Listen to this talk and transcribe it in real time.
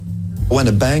When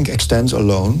a bank extends a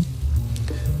loan,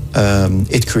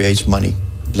 it creates money.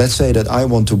 Let's say that I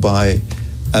want to buy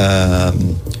a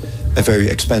very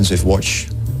expensive watch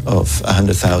of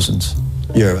 100,000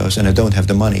 euros and I don't have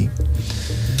the money.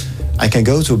 I can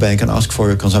go to a bank and ask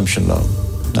for a consumption loan.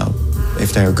 Now,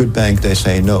 if they're a good bank, they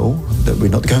say no, that we're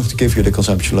not going to give you the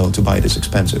consumption loan to buy this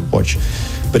expensive watch.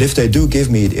 But if they do give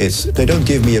me it, they don't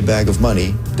give me a bag of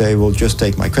money. They will just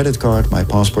take my credit card, my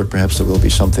passport, perhaps there will be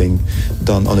something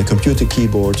done on a computer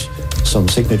keyboard, some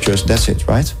signatures, that's it,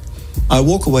 right? I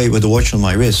walk away with a watch on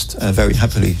my wrist, very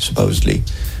happily, supposedly.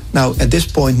 Now, at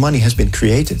this point, money has been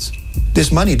created.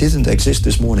 This money didn't exist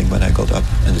this morning when I got up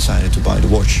and decided to buy the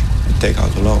watch and take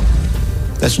out a loan.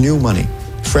 That's new money,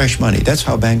 fresh money. That's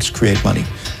how banks create money.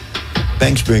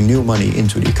 Banks bring new money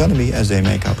into the economy as they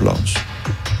make out loans.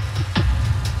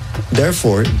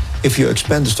 Therefore, if you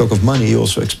expand the stock of money, you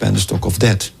also expand the stock of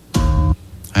debt.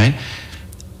 Right?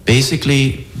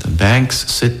 Basically, the banks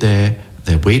sit there,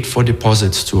 they wait for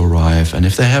deposits to arrive, and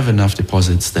if they have enough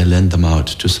deposits, they lend them out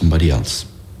to somebody else.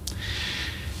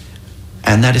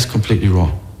 And that is completely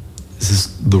wrong. This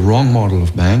is the wrong model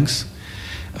of banks,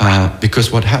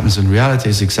 because what happens in reality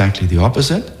is exactly the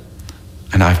opposite.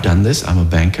 And I've done this, I'm a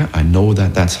banker, I know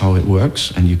that that's how it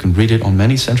works, and you can read it on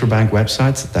many central bank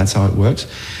websites, that's how it works.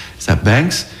 Is that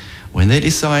banks, when they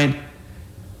decide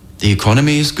the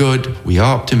economy is good, we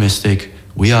are optimistic,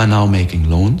 we are now making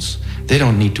loans, they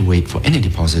don't need to wait for any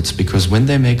deposits, because when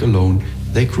they make a loan,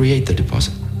 they create the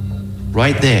deposit.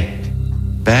 Right there,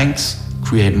 banks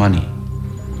create money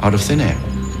out of thin air.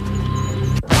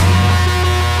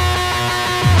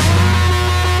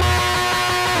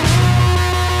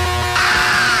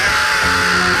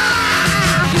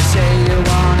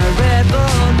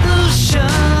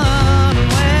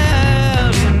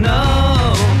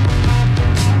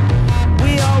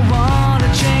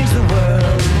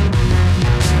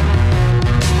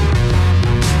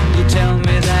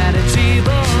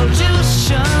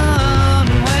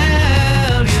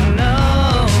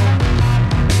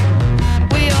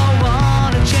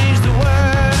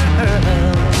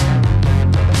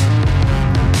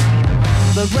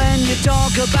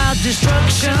 Talk about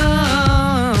destruction.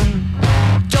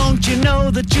 Don't you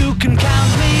know that you can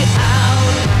count me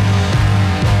out?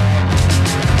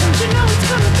 Don't you know it's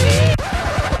gonna be?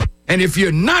 And if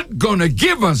you're not gonna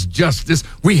give us justice,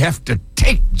 we have to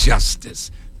take justice.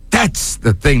 That's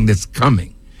the thing that's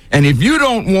coming. And if you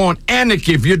don't want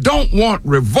anarchy, if you don't want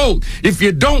revolt, if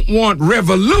you don't want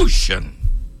revolution,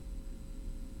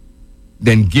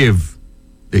 then give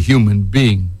the human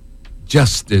being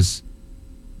justice.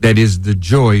 That is the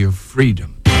joy of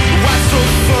freedom. What's so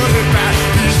funny about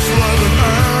this love and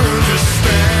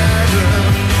understanding?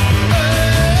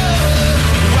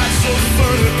 What's so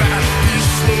funny about this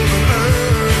love and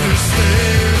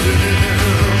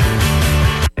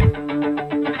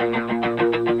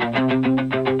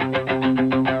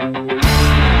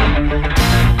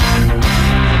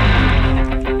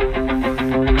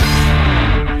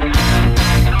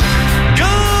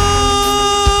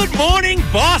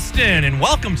Boston, and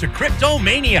welcome to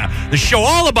Cryptomania, the show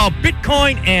all about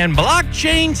Bitcoin and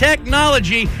blockchain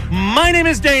technology. My name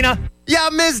is Dana. Yeah,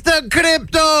 Mr.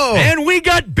 Crypto. And we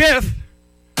got Biff.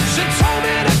 She told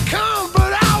me to come,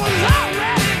 but I was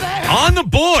already there. On the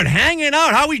board, hanging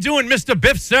out. How we doing, Mr.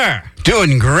 Biff, sir?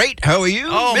 Doing great. How are you?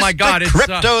 Oh, Mr. my God.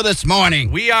 Crypto this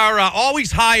morning. We are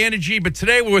always high energy, but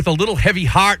today we're with a little heavy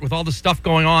heart with all the stuff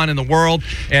going on in the world.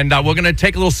 And we're going to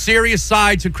take a little serious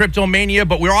side to Cryptomania,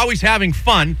 but we're always having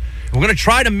fun. We're going to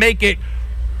try to make it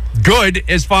good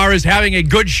as far as having a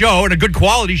good show and a good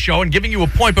quality show and giving you a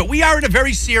point, but we are in a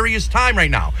very serious time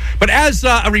right now. But as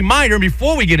a reminder,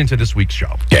 before we get into this week's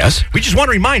show, yes, we just want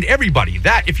to remind everybody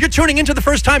that if you're tuning into the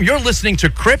first time, you're listening to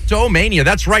Cryptomania.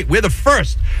 That's right, we're the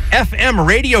first FM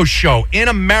radio show in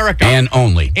America. And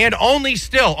only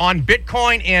still on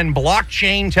Bitcoin and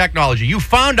blockchain technology. You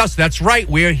found us, that's right,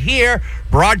 we're here,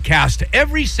 broadcast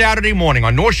every Saturday morning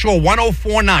on North Shore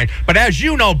 104.9. But as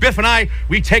you know, Biff and I,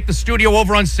 we take the studio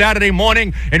over on Saturday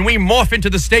morning and we morph into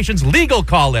the station's legal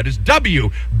call letters,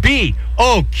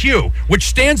 WBOQ, which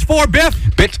stands for, Biff?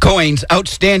 Bitcoin's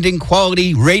Outstanding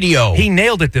Quality Radio. He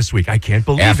nailed it this week. I can't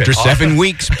believe it. After 7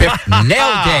 weeks, Biff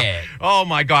nailed it. Oh,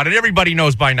 my God. And everybody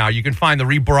knows by now, you can find the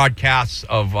rebroadcasts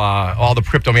of all the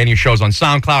Cryptomania shows on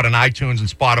SoundCloud and iTunes and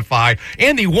Spotify.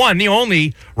 And the one, the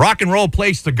only rock and roll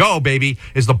place to go, baby,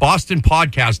 is the Boston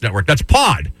Podcast Network. That's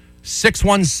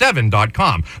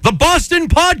pod617.com. The Boston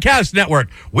Podcast Network.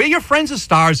 We're your friends as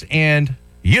stars, and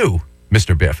you,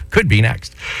 Mr. Biff, could be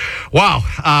next. Wow.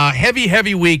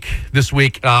 Heavy week this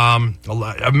week.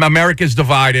 America's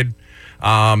divided.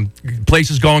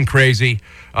 Places going crazy.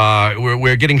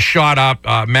 We're getting shot up,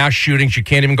 mass shootings. You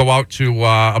can't even go out to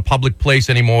a public place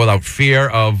anymore without fear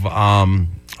of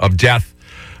death.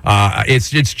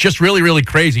 It's just really, really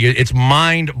crazy. It's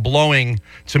mind-blowing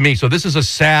to me. So this is a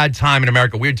sad time in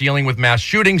America. We're dealing with mass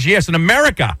shootings. Yes, in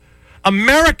America.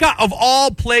 America, of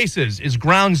all places, is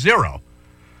ground zero.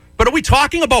 But are we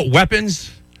talking about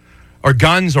weapons or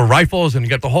guns or rifles, and you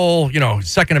got the whole,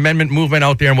 Second Amendment movement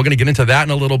out there, and we're going to get into that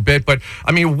in a little bit. But,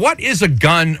 I mean, what is a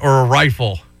gun or a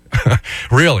rifle,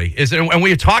 really? And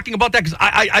we're talking about that because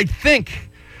I think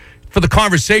for the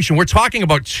conversation, we're talking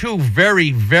about two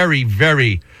very, very,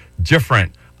 very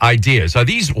different ideas. Are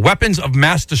these weapons of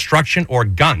mass destruction or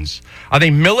guns? Are they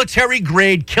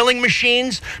military-grade killing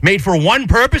machines made for one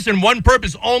purpose and one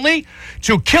purpose only,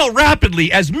 to kill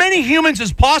rapidly as many humans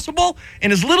as possible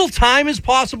in as little time as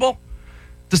possible?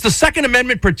 Does the Second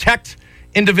Amendment protect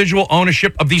individual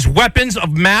ownership of these weapons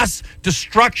of mass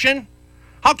destruction?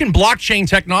 How can blockchain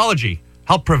technology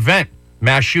help prevent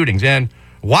mass shootings? And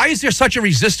why is there such a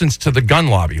resistance to the gun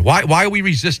lobby? Why are we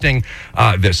resisting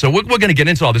this? So we're going to get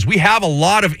into all this. We have a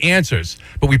lot of answers,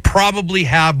 but we probably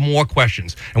have more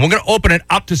questions. And we're going to open it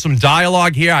up to some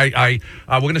dialogue here.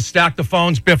 We're going to stack the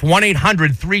phones. Biff,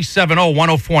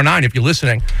 1-800-370-1049 if you're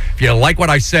listening. If you like what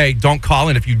I say, don't call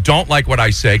in. If you don't like what I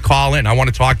say, call in. I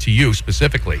want to talk to you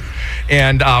specifically.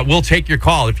 And we'll take your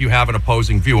call if you have an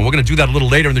opposing view. And we're going to do that a little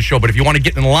later in the show. But if you want to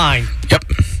get in line,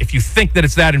 if you think that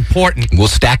it's that important, we'll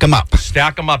stack them up.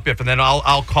 Stack them up, Biff, and then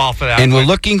I'll call for that. And we're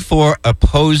looking for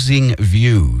opposing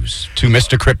views to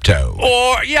Mr. Crypto.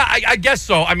 Or, yeah, I guess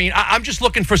so. I mean, I'm just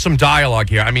looking for some dialogue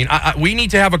here. I mean, we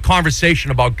need to have a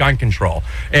conversation about gun control,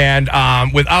 and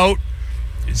without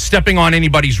stepping on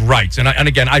anybody's rights. And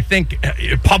again, I think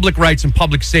public rights and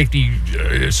public safety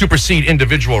supersede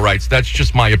individual rights. That's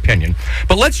just my opinion.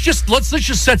 But let's just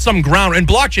set some ground. And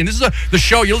blockchain, this is the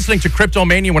show. You're listening to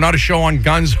Cryptomania. We're not a show on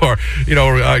guns or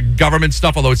government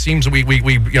stuff, although it seems we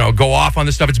go off on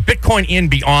this stuff. It's Bitcoin and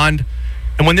Beyond.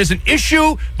 And when there's an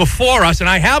issue before us and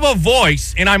I have a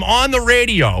voice and I'm on the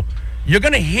radio, you're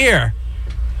going to hear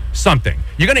something.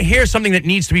 You're going to hear something that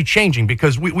needs to be changing,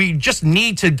 because we just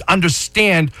need to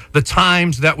understand the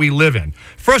times that we live in.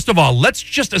 First of all, let's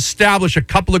just establish a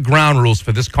couple of ground rules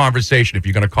for this conversation if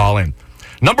you're going to call in.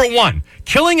 Number one,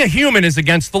 killing a human is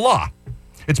against the law.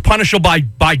 It's punishable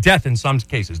by death in some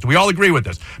cases. Do we all agree with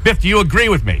this? Biff, do you agree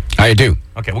with me? I do.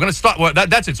 Okay, we're going to start. Well,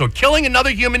 that's it. So killing another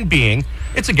human being,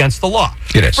 it's against the law.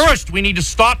 It is. First, we need to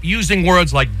stop using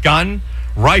words like gun,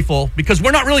 rifle, because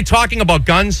we're not really talking about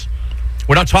guns.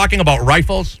 We're not talking about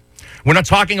rifles. We're not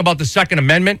talking about the Second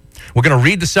Amendment. We're going to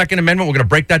read the Second Amendment. We're going to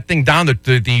break that thing down, the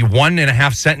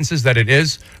 1.5 sentences that it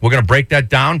is. We're going to break that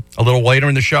down a little later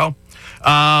in the show.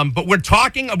 But we're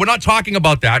not talking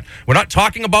about that. We're not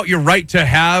talking about your right to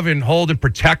have and hold and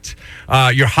protect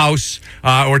your house,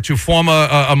 or to form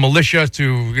a militia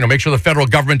to make sure the federal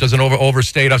government doesn't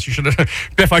overstate us. You should have,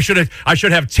 Biff. I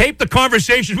should have taped the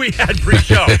conversation we had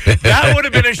pre-show. That would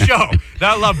have been a show.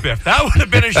 I love Biff. That would have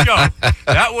been a show.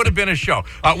 That would have been a show.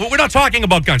 We're not talking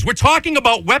about guns. We're talking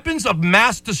about weapons of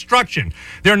mass destruction.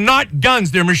 They're not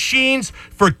guns. They're machines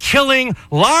for killing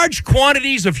large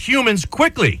quantities of humans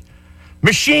quickly.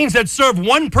 Machines that serve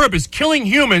one purpose, killing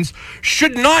humans,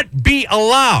 should not be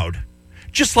allowed.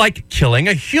 Just like killing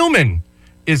a human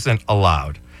isn't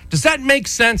allowed. Does that make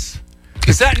sense?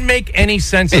 Does that make any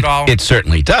sense at all? It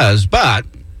certainly does, but...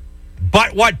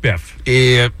 But what, Biff?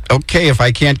 Okay, if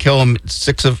I can't kill them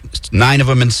 9 of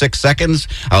them in 6 seconds,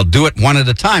 I'll do it one at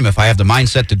a time. If I have the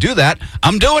mindset to do that,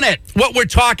 I'm doing it. What we're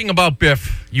talking about,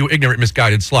 Biff, you ignorant,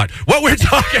 misguided slut. What we're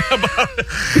talking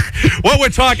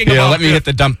about... Let me hit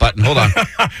the dump button. Hold on.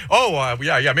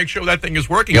 Yeah. Make sure that thing is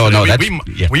working.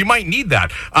 We might need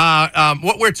that.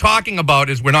 What we're talking about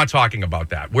is we're not talking about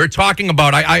that. We're talking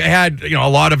about... I had a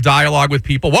lot of dialogue with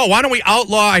people. Well, why don't we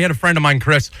outlaw... I had a friend of mine,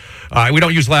 Chris. We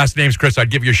don't use last names, Chris. I'd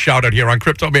give you a shout out here on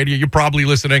Cryptomania. You're probably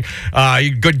listening.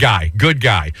 Good guy.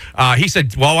 He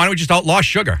said, well, why don't we just outlaw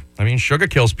sugar? I mean, sugar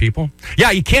kills people.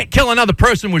 Yeah, you can't kill another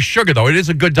person with sugar, though. It is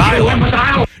a good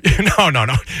dialogue. No.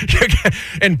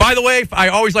 And by the way, I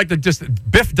always like to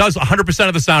Biff does 100%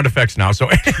 of the sound effects now. So,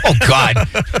 oh God,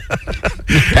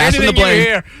 passing the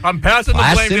blame. I'm passing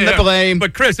the blame.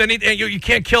 But Chris, you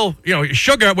can't kill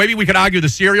sugar. Maybe we could argue the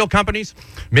cereal companies.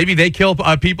 Maybe they kill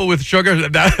people with sugar.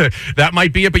 That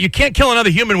might be it. But you can't kill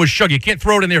another human with sugar. You can't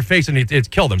throw it in their face and it's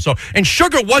kill them. So, and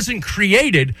sugar wasn't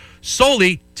created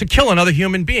solely to kill another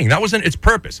human being. That wasn't its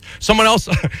purpose. Someone else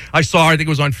I saw, I think it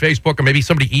was on Facebook, or maybe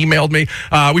somebody emailed me,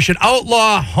 we should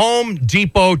outlaw Home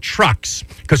Depot trucks,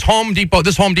 because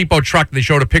this Home Depot truck, they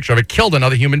showed a picture of it, killed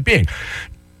another human being.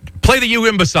 Play the you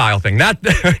imbecile thing.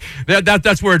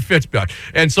 That's where it fits, Bill.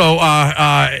 And so,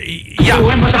 yeah. You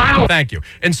imbecile. Thank you.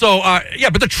 And so, yeah,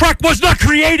 but the truck was not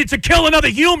created to kill another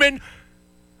human.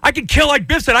 I can kill, like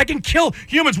Biff said, I can kill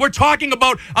humans. We're talking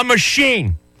about a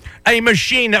machine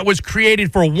that was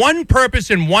created for one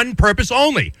purpose and one purpose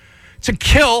only, to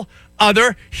kill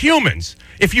other humans.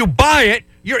 If you buy it,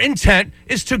 your intent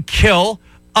is to kill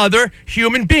other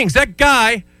human beings. That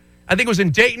guy, I think it was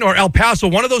in Dayton or El Paso,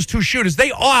 one of those two shooters,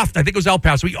 I think it was El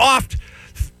Paso, he offed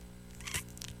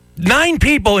 9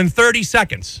 people in 30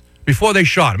 seconds before they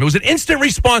shot him. It was an instant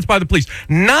response by the police.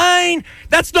 9?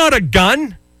 That's not a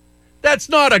gun. That's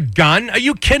not a gun. Are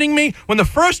you kidding me? When the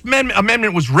First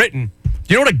Amendment was written,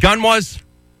 do you know what a gun was?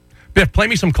 Biff, play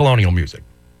me some colonial music.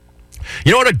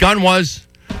 You know what a gun was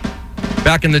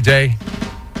back in the day?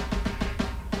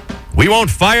 We won't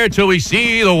fire till we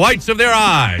see the whites of their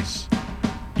eyes.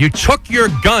 You took your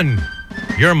gun,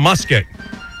 your musket,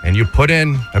 and you put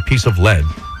in a piece of lead,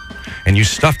 and you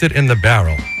stuffed it in the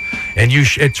barrel, and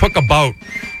it took about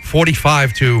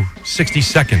 45 to 60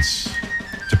 seconds,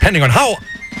 depending on how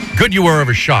good you were of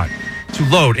a shot, to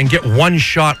load and get one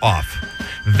shot off.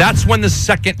 That's when the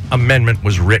Second Amendment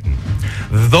was written.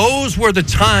 Those were the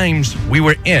times we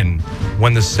were in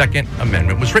when the Second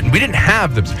Amendment was written. We didn't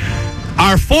have them.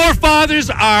 Our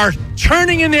forefathers are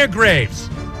turning in their graves.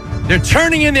 They're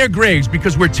turning in their graves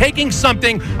because we're taking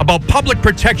something about public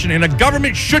protection, and a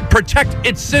government should protect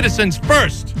its citizens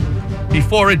first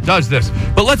before it does this.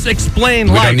 But let's explain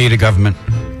life. We don't need a government.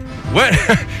 What?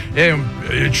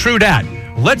 True that.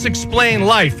 Let's explain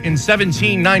life in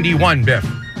 1791, Biff.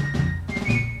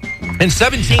 In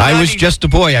 1790... I was just a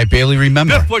boy. I barely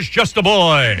remember. Biff was just a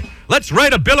boy. Let's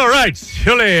write a Bill of Rights.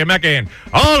 Hilly Mackin.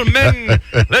 All men,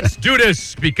 let's do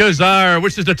this because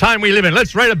which is the time we live in.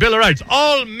 Let's write a Bill of Rights.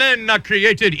 All men are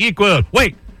created equal.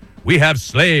 Wait, we have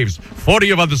slaves.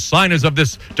 40 of the signers of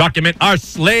this document are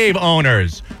slave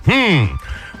owners.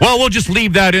 Well, we'll just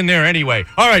leave that in there anyway.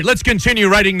 All right, let's continue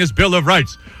writing this Bill of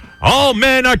Rights. All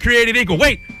men are created equal.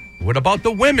 Wait, what about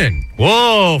the women?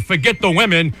 Whoa, forget the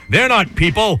women. They're not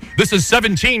people. This is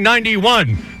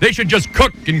 1791. They should just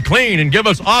cook and clean and give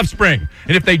us offspring.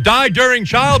 And if they die during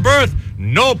childbirth,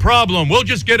 no problem. We'll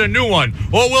just get a new one.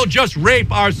 Or we'll just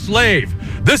rape our slave.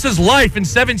 This is life in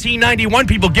 1791.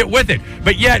 People, get with it.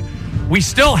 But yet, we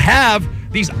still have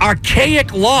these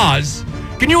archaic laws.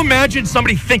 Can you imagine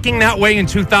somebody thinking that way in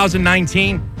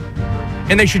 2019?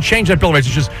 And they should change that Bill of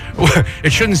Rights.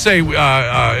 It shouldn't say, we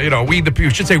the people.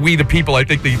 It should say we the people. I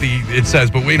think it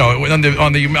says, but on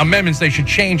the amendments, they should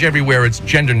change everywhere. It's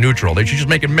gender neutral. They should just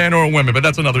make it men or women. But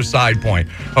that's another side point.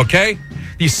 Okay,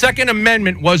 the Second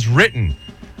Amendment was written,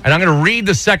 and I'm going to read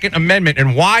the Second Amendment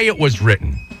and why it was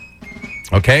written.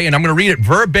 Okay, and I'm going to read it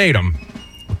verbatim.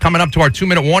 We're coming up to our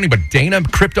 2-minute warning, but Dana,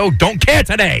 crypto, don't care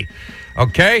today.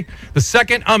 Okay, the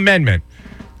Second Amendment.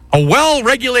 A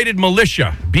well-regulated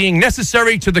militia being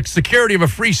necessary to the security of a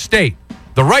free state,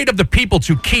 the right of the people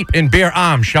to keep and bear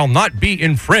arms shall not be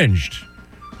infringed.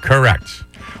 Correct.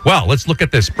 Well, let's look at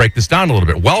this, break this down a little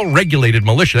bit. Well-regulated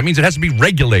militia, that means it has to be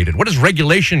regulated. What does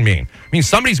regulation mean? It means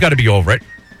somebody's got to be over it.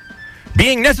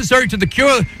 Being necessary to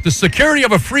the security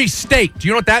of a free state. Do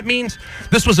you know what that means?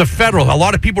 This was a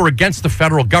lot of people were against the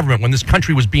federal government when this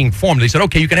country was being formed. They said,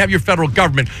 okay, you can have your federal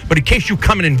government, but in case you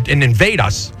come in and invade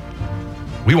us,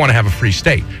 we want to have a free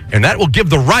state. And that will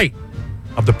give the right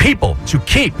of the people to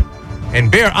keep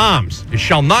and bear arms. It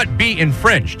shall not be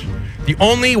infringed. The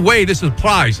only way this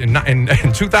applies in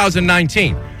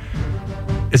 2019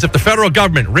 is if the federal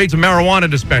government raids a marijuana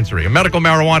dispensary, a medical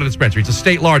marijuana dispensary. It's a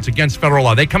state law. It's against federal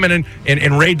law. They come in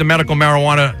and raid the medical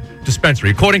marijuana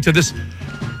dispensary. According to this,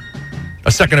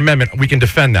 a Second Amendment, we can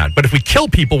defend that. But if we kill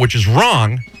people, which is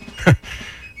wrong,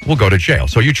 we'll go to jail.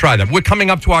 So you try that. We're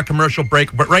coming up to our commercial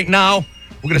break. But right now,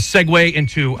 we're going to segue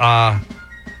into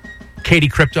Katie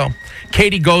Crypto.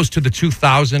 Katie goes to the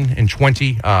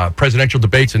 2020 presidential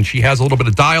debates, and she has a little bit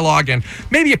of dialogue and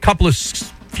maybe a couple of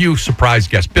few surprise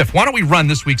guests. Biff, why don't we run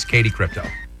this week's Katie Crypto?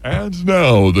 And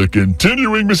now, the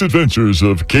continuing misadventures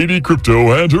of Katie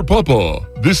Crypto and her papa.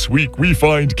 This week, we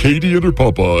find Katie and her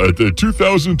papa at the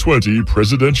 2020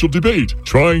 presidential debate,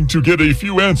 trying to get a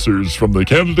few answers from the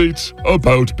candidates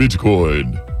about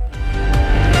Bitcoin.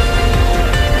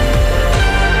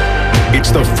 It's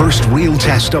the first real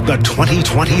test of the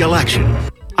 2020 election.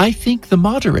 I think the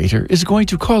moderator is going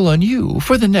to call on you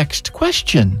for the next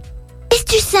question.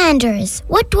 Mr. Sanders,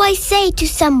 what do I say to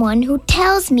someone who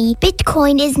tells me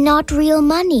Bitcoin is not real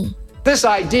money? This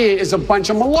idea is a bunch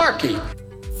of malarkey.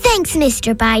 Thanks,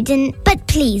 Mr. Biden, but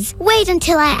please, wait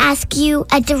until I ask you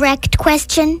a direct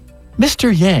question.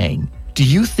 Mr. Yang, Do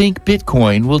you think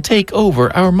Bitcoin will take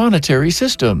over our monetary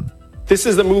system? This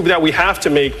is the move that we have to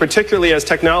make, particularly as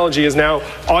technology is now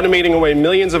automating away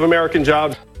millions of American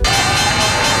jobs.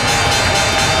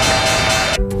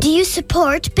 Do you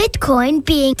support Bitcoin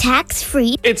being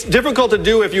tax-free? It's difficult to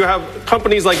do if you have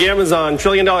companies like Amazon,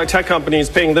 trillion-dollar tech companies,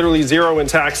 paying literally zero in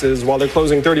taxes while they're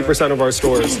closing 30% of our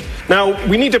stores. Now,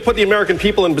 we need to put the American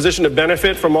people in position to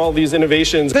benefit from all these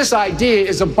innovations. This idea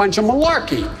is a bunch of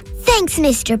malarkey. Thanks,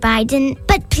 Mr. Biden,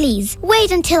 but please,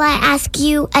 wait until I ask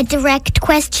you a direct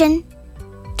question.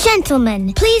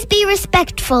 Gentlemen, please be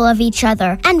respectful of each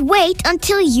other and wait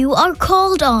until you are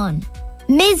called on.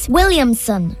 Ms.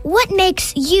 Williamson, what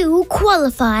makes you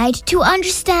qualified to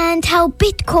understand how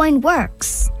Bitcoin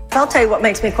works? I'll tell you what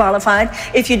makes me qualified.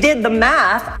 If you did the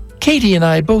math. Katie and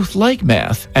I both like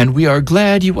math, and we are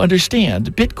glad you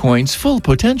understand Bitcoin's full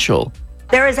potential.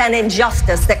 There is an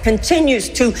injustice that continues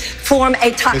to form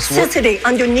a toxicity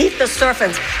underneath the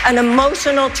surface, an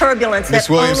emotional turbulence that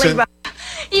only...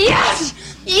 Yes!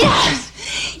 Yes!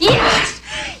 Yes!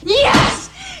 Yes!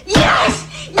 Yes!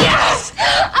 Yes!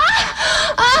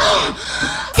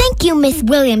 Thank you, Ms.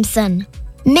 Williamson.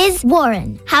 Ms.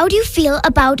 Warren, how do you feel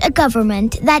about a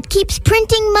government that keeps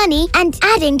printing money and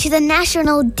adding to the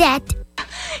national debt?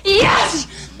 Yes!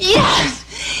 Yes!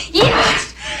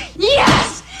 Yes!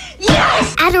 Yes!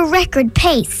 Yes! At a record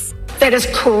pace. That is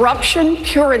corruption,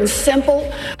 pure and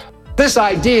simple. This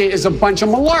idea is a bunch of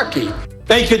malarkey.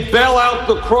 They could bail out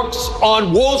the crooks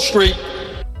on Wall Street.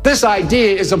 This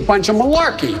idea is a bunch of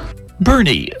malarkey.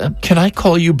 Bernie, can I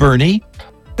call you Bernie?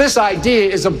 This idea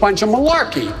is a bunch of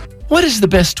malarkey. What is the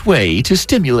best way to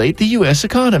stimulate the U.S.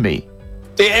 economy?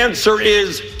 The answer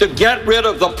is to get rid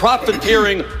of the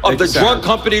profiteering of the drug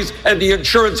companies and the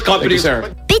insurance companies.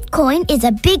 Bitcoin is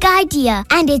a big idea,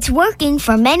 and it's working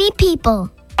for many people.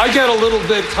 I get a little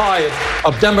bit tired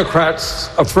of Democrats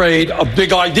afraid of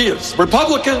big ideas.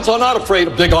 Republicans are not afraid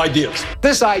of big ideas.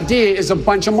 This idea is a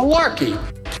bunch of malarkey.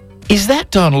 Is that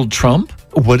Donald Trump?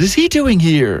 What is he doing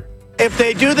here? If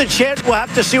they do the chit, we'll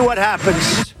have to see what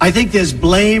happens. I think there's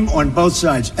blame on both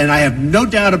sides, and I have no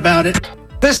doubt about it.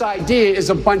 This idea is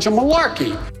a bunch of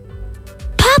malarkey.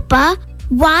 Papa,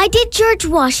 why did George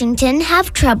Washington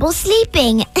have trouble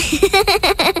sleeping?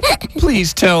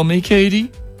 Please tell me,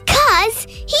 Katie. 'Cause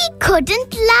he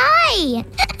couldn't lie.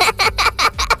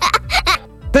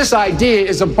 This idea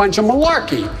is a bunch of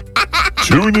malarkey.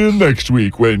 Tune in next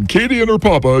week when Katie and her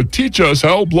papa teach us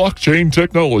how blockchain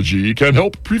technology can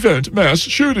help prevent mass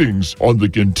shootings on the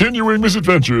continuing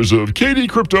misadventures of Katie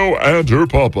Crypto and her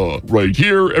papa, right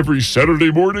here every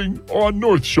Saturday morning on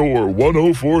North Shore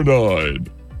 1049.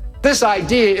 This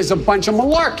idea is a bunch of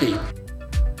malarkey.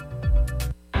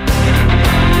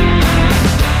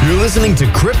 You're listening to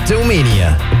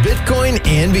Cryptomania, Bitcoin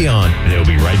and Beyond. They'll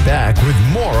be right back with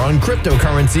more on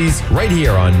cryptocurrencies right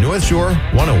here on North Shore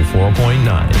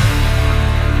 104.9.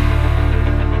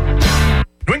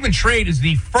 New England Trade is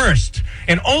the first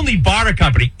and only barter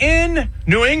company in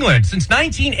New England since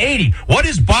 1980. What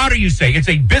is barter, you say? It's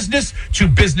a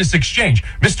business-to-business exchange.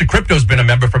 Mr. Crypto's been a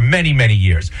member for many, many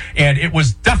years, and it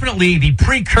was definitely the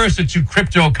precursor to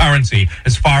cryptocurrency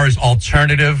as far as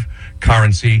alternative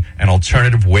currency and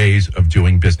alternative ways of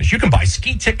doing business. You can buy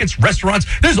ski tickets, restaurants.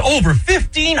 There's over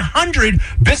 1,500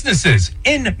 businesses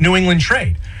in New England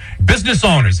Trade. Business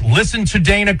owners, listen to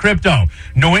Dana Crypto,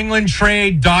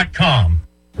 newenglandtrade.com.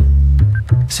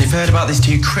 So you've heard about these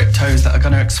two cryptos that are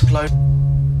going to explode?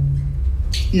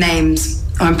 Names.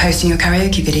 Oh, I'm posting your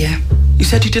karaoke video. You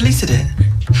said you deleted it.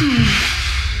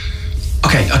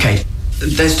 Okay.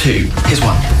 There's two. Here's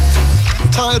one.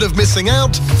 Tired of missing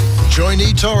out? Join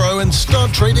eToro and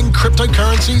start trading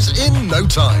cryptocurrencies in no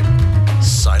time.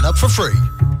 Sign up for free.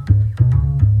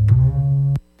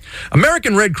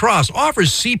 American Red Cross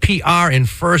offers CPR and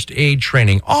first aid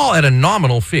training, all at a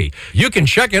nominal fee. You can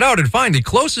check it out and find the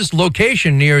closest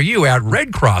location near you at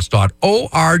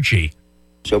redcross.org.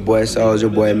 It's your boy Soulja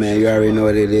Boy, man. You already know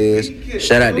what it is.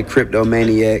 Shout out to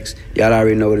Cryptomaniacs. Y'all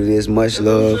already know what it is. Much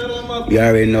love. You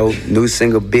already know. New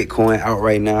single Bitcoin out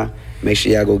right now. Make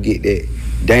sure y'all go get that.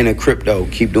 Dana Crypto,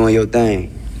 keep doing your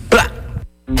thing. Blah.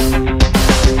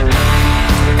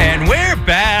 And we're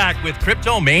back with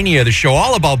Cryptomania, the show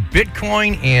all about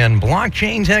Bitcoin and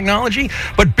blockchain technology.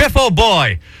 But Biff, oh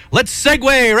boy, let's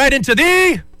segue right into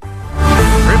the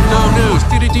Crypto News.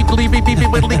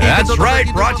 That's right,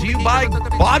 brought to you by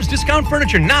Bob's Discount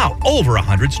Furniture. Now over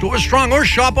 100 stores strong, or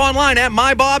shop online at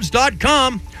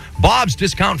mybobs.com. Bob's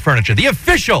Discount Furniture, the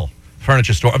official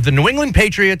furniture store of the New England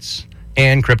Patriots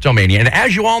and Cryptomania. And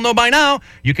as you all know by now,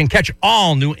 you can catch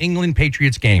all New England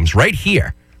Patriots games right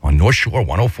here on North Shore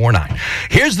 104.9.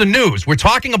 Here's the news. We're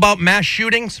talking about mass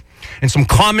shootings and some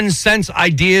common sense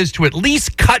ideas to at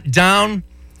least cut down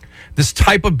this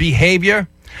type of behavior.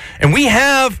 And we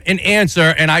have an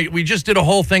answer, and we just did a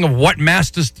whole thing of what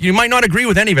you might not agree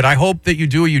with any of it. I hope that you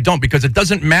do or you don't, because it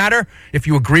doesn't matter if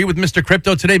you agree with Mr.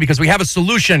 Crypto today, because we have a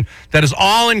solution that is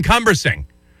all-encompassing.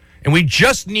 And we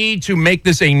just need to make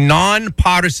this a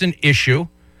non-partisan issue.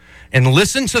 And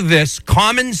listen to this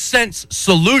common sense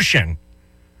solution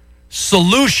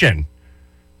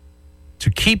to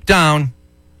keep down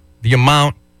the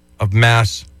amount of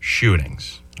mass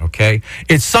shootings, okay?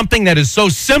 It's something that is so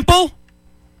simple.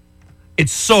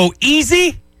 It's so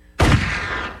easy.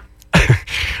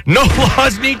 No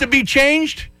laws need to be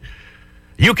changed.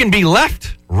 You can be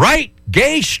left, right,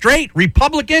 gay, straight,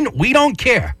 Republican. We don't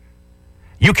care.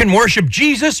 You can worship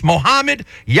Jesus, Mohammed,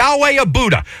 Yahweh, or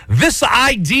Buddha. This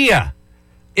idea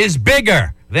is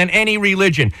bigger than any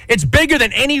religion. It's bigger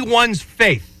than anyone's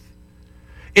faith.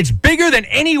 It's bigger than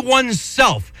anyone's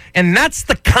self. And that's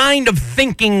the kind of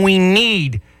thinking we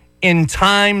need in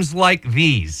times like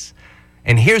these.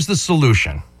 And here's the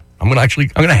solution. I'm going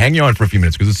to hang you on for a few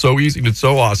minutes because it's so easy and it's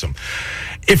so awesome.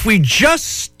 If we just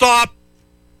stop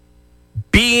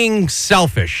being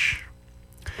selfish,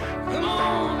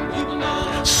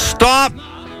 stop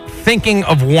thinking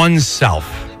of oneself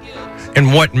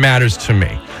and what matters to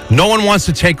me. No one wants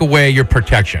to take away your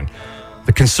protection.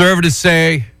 The conservatives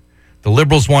say the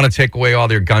liberals want to take away all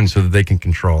their guns so that they can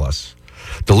control us.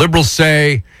 The liberals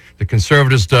say the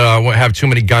conservatives have too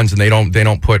many guns and they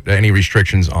don't put any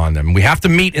restrictions on them. We have to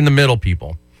meet in the middle,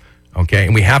 people. Okay?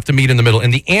 And we have to meet in the middle.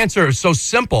 And the answer is so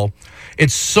simple.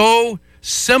 It's so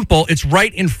simple. It's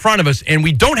right in front of us. And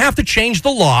we don't have to change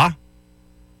the law.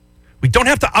 We don't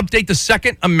have to update the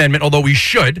Second Amendment, although we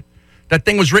should. That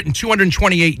thing was written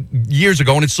 228 years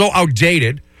ago, and it's so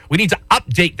outdated. We need to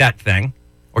update that thing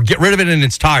or get rid of it in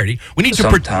its entirety. We need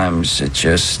Sometimes it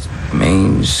just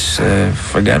means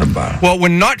forget about it. Well, we're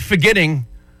not forgetting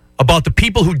about the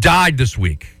people who died this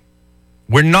week.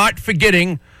 We're not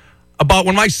forgetting about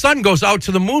when my son goes out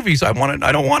to the movies. I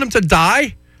don't want him to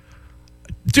die.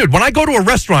 Dude, when I go to a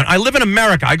restaurant, I live in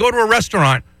America. I go to a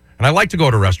restaurant. And I like to go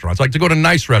to restaurants. I like to go to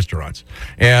nice restaurants.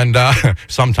 And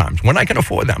sometimes, when I can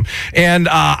afford them. And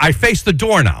I face the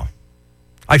door now.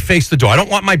 I face the door. I don't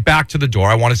want my back to the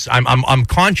door. I'm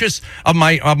conscious of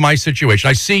my situation.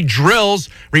 I see drills.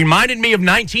 Reminded me of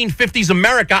 1950s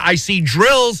America. I see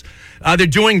drills they're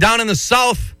doing down in the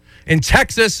South, in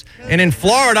Texas, and in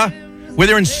Florida, where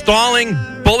they're installing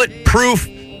bulletproof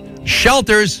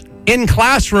shelters in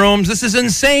classrooms. This is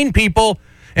insane, people.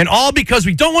 And all because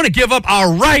we don't want to give up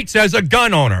our rights as a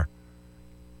gun owner.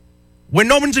 When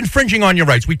no one's infringing on your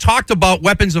rights. We talked about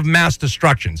weapons of mass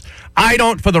destructions.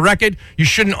 For the record, you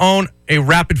shouldn't own a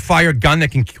rapid-fire gun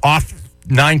that can off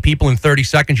 9 people in 30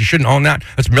 seconds. You shouldn't own that.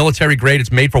 That's military grade.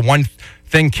 It's made for one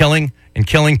thing, killing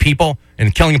people.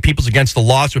 And killing people's against the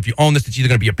law. So if you own this, it's either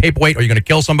going to be a paperweight or you're going to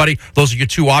kill somebody. Those are your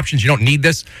two options. You don't need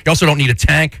this. You also don't need a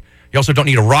tank. You also don't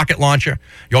need a rocket launcher.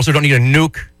 You also don't need a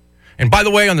nuke. And by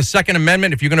the way, on the Second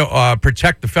Amendment, if you're going to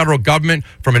protect the federal government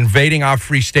from invading our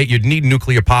free state, you'd need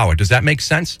nuclear power. Does that make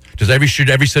sense? Should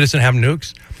every citizen have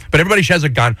nukes? But everybody has a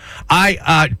gun.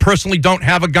 I personally don't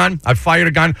have a gun. I've fired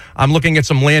a gun. I'm looking at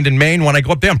some land in Maine. When I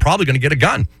go up there, I'm probably going to get a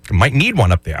gun. I might need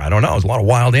one up there. I don't know. There's a lot of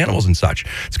wild animals and such.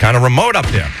 It's kind of remote up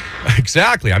there.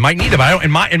 Exactly. I might need it. But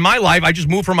in my life, I just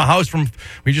moved from a house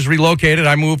we just relocated.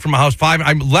 I moved from a house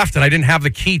I left and I didn't have the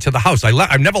key to the house.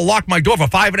 I've never locked my door for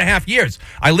 5.5 years.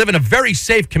 I live in a very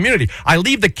safe community. I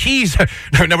leave the keys.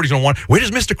 Nobody's going to want, where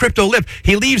does Mr. Crypto live?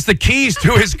 He leaves the keys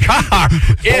to his car.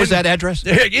 What was that address?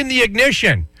 In the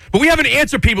ignition. But we have an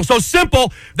answer, people, so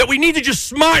simple that we need to just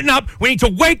smarten up. We need to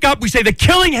wake up. We say the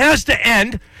killing has to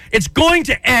end. It's going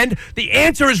to end. The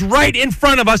answer is right in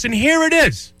front of us, and here it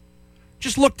is.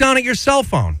 Just look down at your cell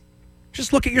phone.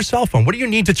 Just look at your cell phone. What do you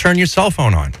need to turn your cell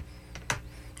phone on?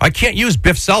 I can't use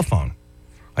Biff's cell phone.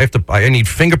 I need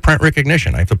fingerprint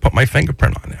recognition. I have to put my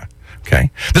fingerprint on there,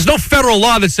 okay? There's no federal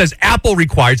law that says Apple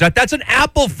requires that. That's an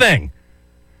Apple thing.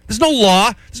 There's no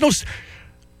law.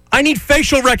 I need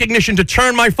facial recognition to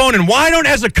turn my phone. And why don't,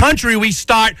 as a country, we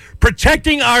start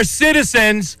protecting our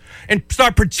citizens and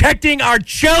start protecting our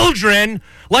children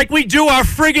like we do our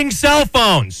frigging cell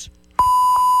phones?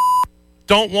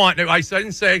 I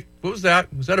didn't say, what was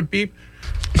that? Was that a beep?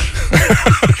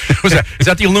 Is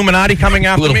that the Illuminati coming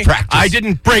after me? Practice. I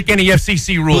didn't break any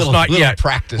FCC rules, not yet.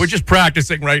 Practice. We're just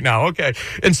practicing right now, okay?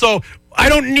 And so I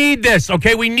don't need this,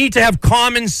 okay? We need to have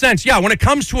common sense. Yeah, when it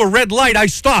comes to a red light, I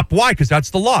stop. Why? Because that's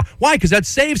the law. Why? Because that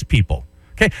saves people,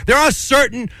 okay? There are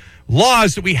certain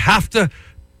laws that we have to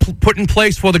put in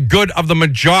place for the good of the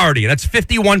majority. That's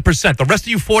 51%. The rest of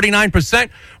you 49%,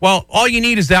 well, all you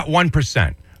need is that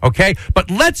 1%. Okay?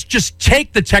 But let's just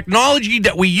take the technology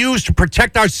that we use to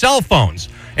protect our cell phones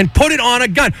and put it on a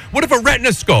gun. What if a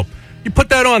retinoscope? You put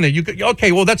that on there.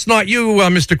 Okay, well, that's not you,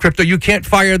 Mr. Crypto. You can't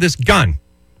fire this gun.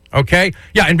 Okay?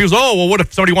 Yeah, and people say, oh, well, what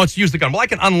if somebody wants to use the gun? Well, I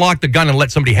can unlock the gun and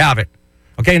let somebody have it.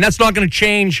 Okay, and that's not going to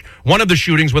change one of the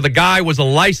shootings where the guy was a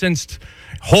licensed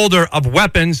holder of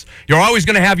weapons. You're always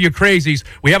going to have your crazies.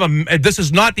 This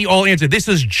is not the all answer. This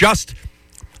is just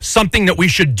something that we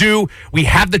should do. We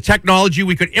have the technology.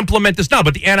 We could implement this now,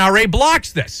 but the NRA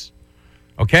blocks this.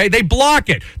 Okay, they block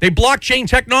it. They blockchain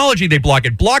technology. They block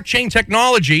it. Blockchain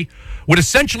technology would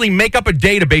essentially make up a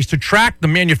database to track the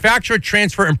manufacture,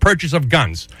 transfer, and purchase of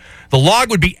guns. The log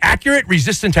would be accurate,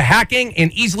 resistant to hacking,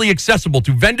 and easily accessible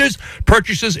to vendors,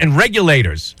 purchasers, and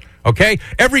regulators. Okay?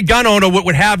 Every gun owner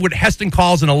would have what Heston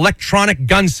calls an electronic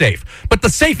gun safe. But the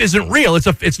safe isn't real.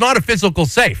 It's not a physical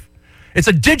safe. It's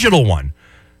a digital one.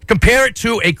 Compare it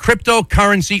to a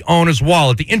cryptocurrency owner's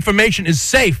wallet. The information is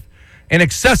safe and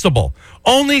accessible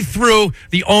only through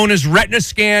the owner's retina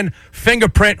scan,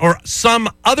 fingerprint, or some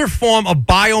other form of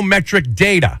biometric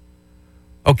data.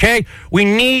 Okay? We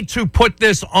need to put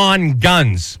this on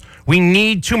guns. We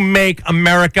need to make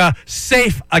America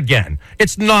safe again.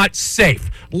 It's not safe.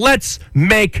 Let's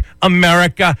make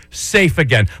America safe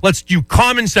again. Let's do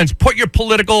common sense. Put your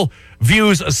political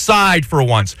views aside for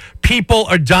once. People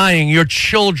are dying. Your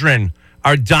children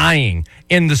are dying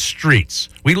in the streets.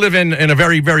 We live in a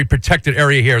very, very protected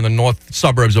area here in the north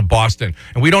suburbs of Boston,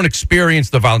 and we don't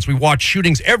experience the violence. We watch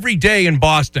shootings every day in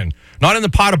Boston, not in the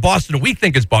part of Boston we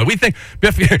think is Boston. We think,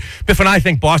 Biff and I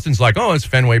think Boston's like, oh, it's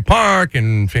Fenway Park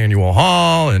and Faneuil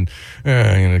Hall and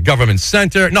Government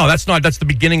Center. No, that's not. That's the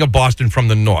beginning of Boston from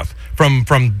the north. From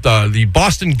the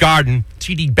Boston Garden,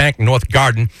 TD Bank North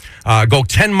Garden, go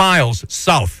 10 miles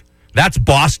south. That's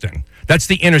Boston. That's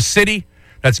the inner city.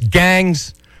 That's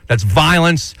gangs, that's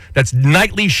violence, that's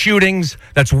nightly shootings,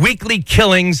 that's weekly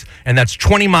killings, and that's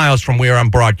 20 miles from where I'm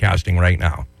broadcasting right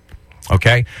now.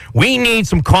 Okay? We need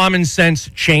some common sense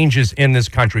changes in this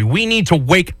country. We need to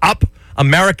wake up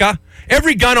America.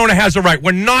 Every gun owner has a right.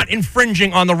 We're not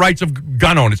infringing on the rights of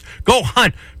gun owners. Go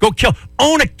hunt, go kill,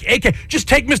 own a AK. Just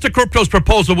take Mr. Crypto's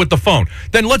proposal with the phone.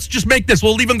 Then let's just make this.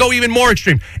 We'll go even more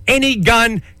extreme. Any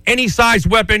gun, any size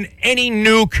weapon, any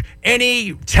nuke,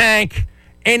 any tank,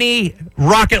 any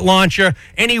rocket launcher,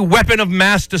 any weapon of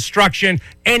mass destruction,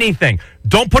 anything.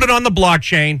 Don't put it on the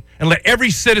blockchain and let every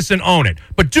citizen own it.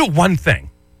 But do one thing.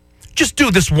 Just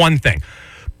do this one thing.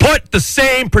 Put the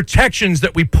same protections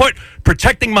that we put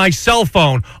protecting my cell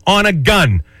phone on a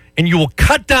gun, and you will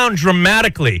cut down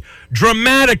dramatically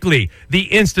the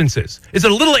instances. Is it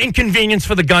a little inconvenience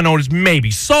for the gun owners? Maybe.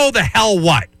 So the hell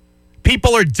what?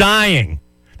 People are dying.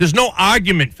 There's no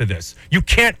argument for this. You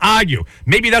can't argue.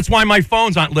 Maybe that's why my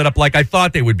phones aren't lit up like I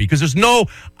thought they would be, because there's no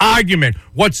argument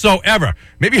whatsoever.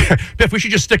 Maybe, Biff, we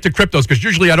should just stick to cryptos, because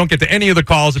usually I don't get to any of the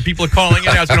calls, and people are calling in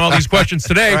asking all these questions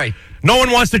today. Right. No one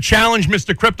wants to challenge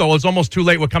Mr. Crypto. Well, it's almost too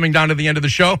late. We're coming down to the end of the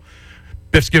show.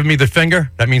 Biff's giving me the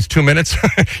finger. That means 2 minutes.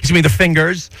 He's giving me the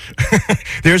fingers.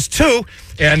 There's two.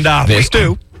 And there's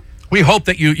two. We hope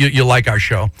that you like our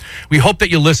show. We hope that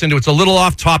you listen to it. It's a little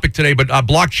off topic today, but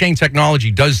blockchain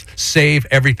technology does save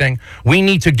everything. We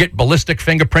need to get ballistic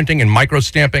fingerprinting and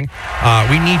microstamping.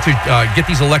 We need to get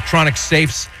these electronic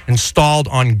safes installed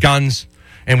on guns,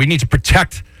 and we need to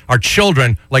protect our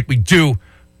children like we do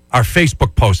our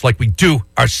Facebook posts, like we do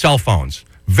our cell phones.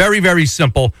 Very, very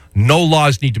simple. No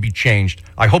laws need to be changed.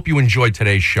 I hope you enjoyed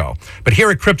today's show. But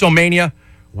here at Cryptomania,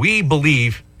 we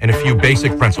believe in a few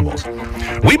basic principles.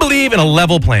 We believe in a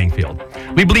level playing field.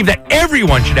 We believe that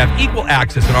everyone should have equal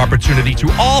access and opportunity to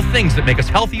all things that make us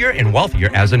healthier and wealthier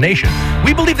as a nation.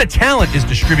 We believe that talent is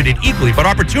distributed equally, but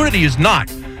opportunity is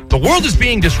not. The world is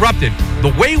being disrupted.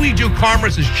 The way we do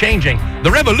commerce is changing.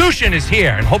 The revolution is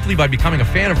here. And hopefully by becoming a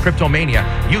fan of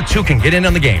Cryptomania, you too can get in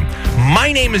on the game.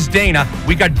 My name is Dana.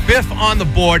 We got Biff on the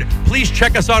board. Please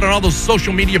check us out on all those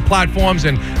social media platforms.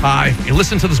 And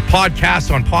listen to this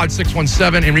podcast on Pod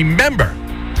 617. And remember,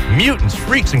 mutants,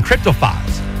 freaks, and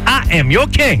cryptophiles, I am your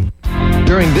king.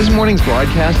 During this morning's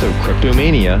broadcast of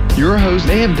Cryptomania, your host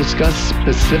may have discussed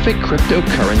specific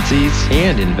cryptocurrencies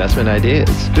and investment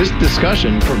ideas. This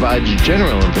discussion provides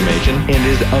general information and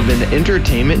is of an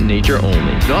entertainment nature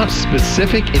only, not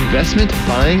specific investment,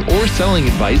 buying, or selling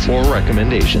advice or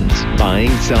recommendations.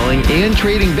 Buying, selling, and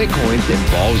trading Bitcoins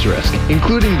involves risk,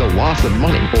 including the loss of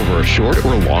money over short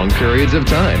or long periods of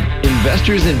time.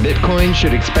 Investors in Bitcoin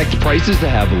should expect prices to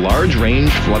have large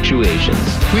range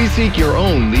fluctuations. Please seek your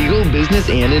own legal, business,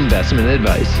 and investment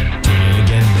advice. Tune in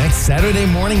again next next Saturday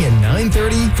morning at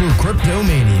 9:30 for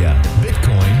Cryptomania,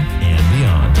 Bitcoin and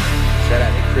Beyond. Shout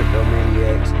out to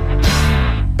Cryptomaniacs.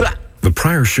 The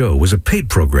prior show was a paid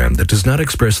program that does not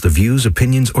express the views,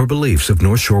 opinions, or beliefs of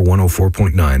North Shore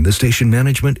 104.9, the station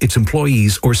management, its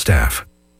employees, or staff.